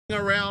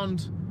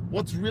around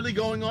what's really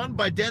going on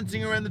by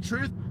dancing around the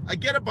truth. I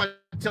get it by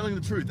telling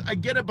the truth. I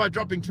get it by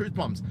dropping truth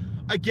bombs.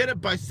 I get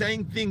it by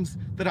saying things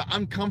that are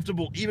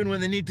uncomfortable even when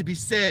they need to be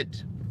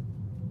said.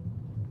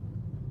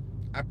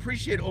 I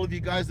appreciate all of you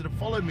guys that have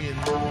followed me and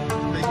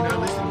that,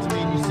 listen to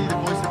me, and you see the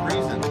voice of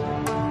reason.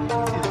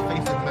 You see the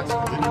face of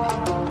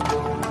masculinity.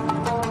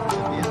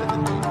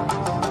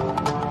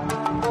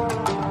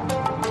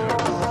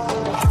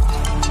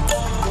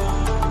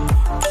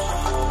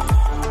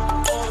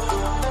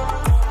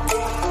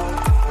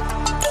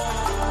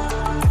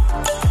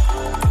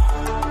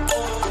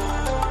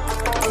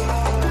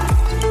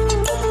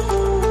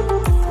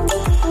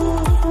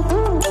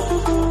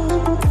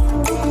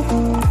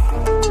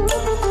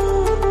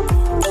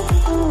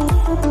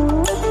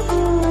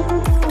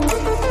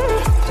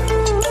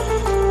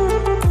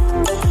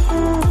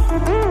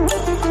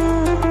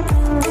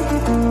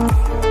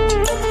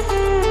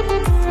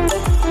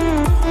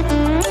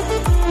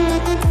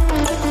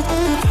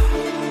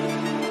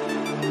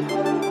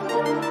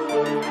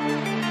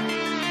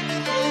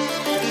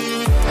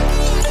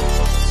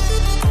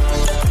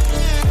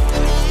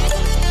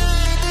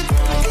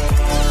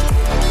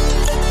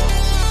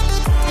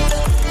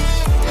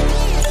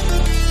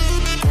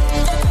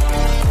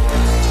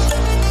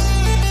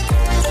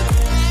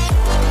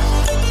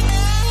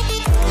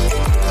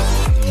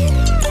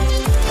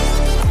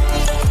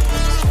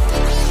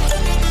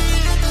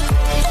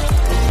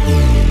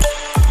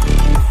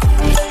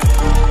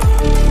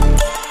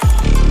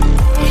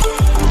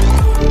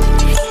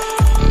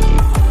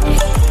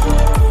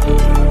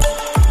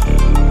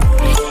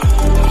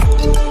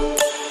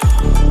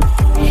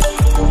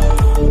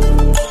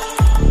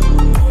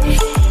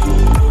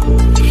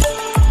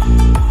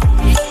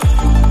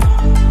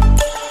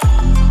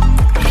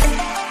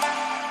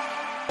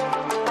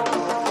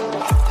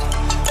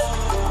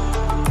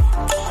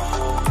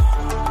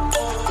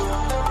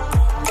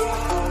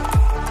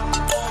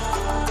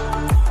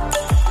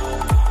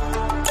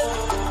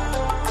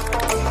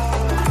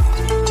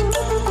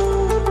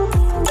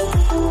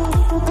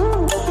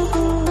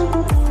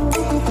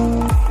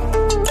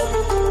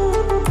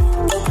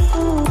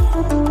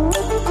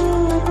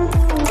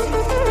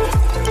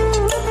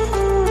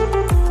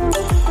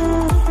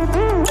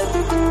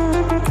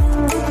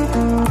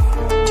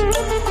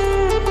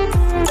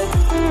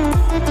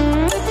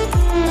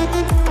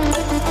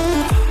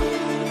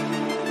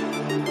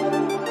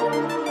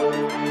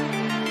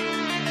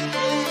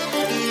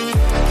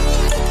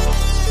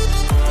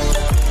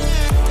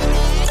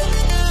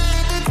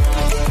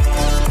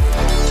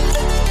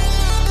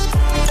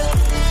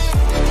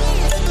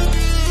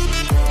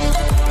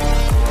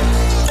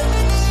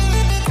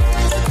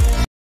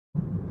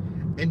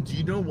 And do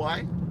you know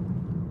why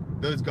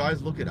those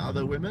guys look at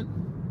other women?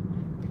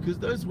 Because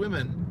those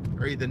women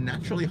are either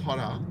naturally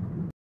hotter,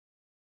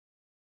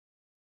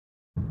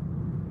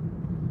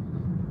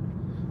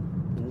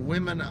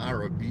 women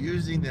are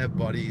abusing their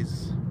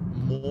bodies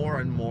more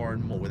and more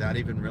and more without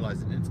even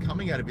realizing it. It's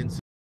coming out of insecurity.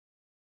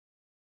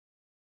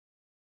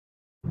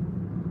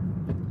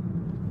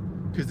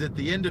 Because at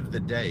the end of the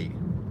day,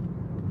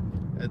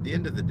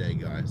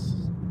 guys,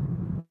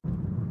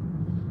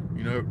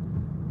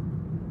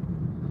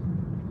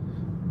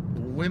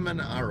 women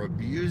are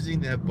abusing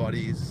their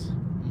bodies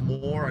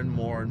more and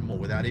more and more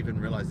without even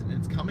realizing it.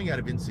 It's coming out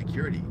of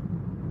insecurity.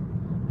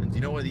 And do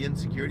you know where the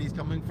insecurity is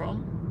coming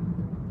from?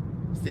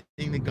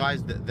 Seeing the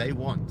guys that they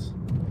want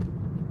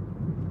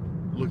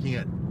looking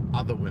at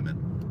other women.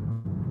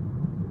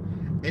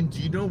 And do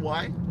you know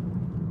why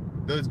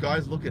those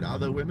guys look at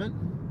other women?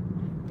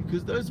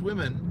 Because those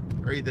women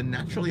are either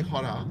naturally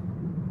hotter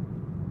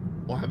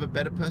or have a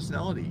better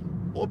personality,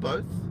 or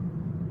both.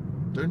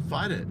 Don't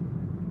fight it.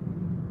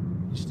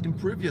 Just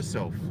improve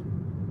yourself.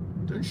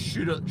 Don't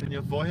shoot it in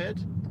your forehead.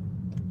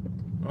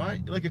 All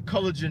right? You're like a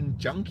collagen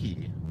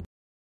junkie.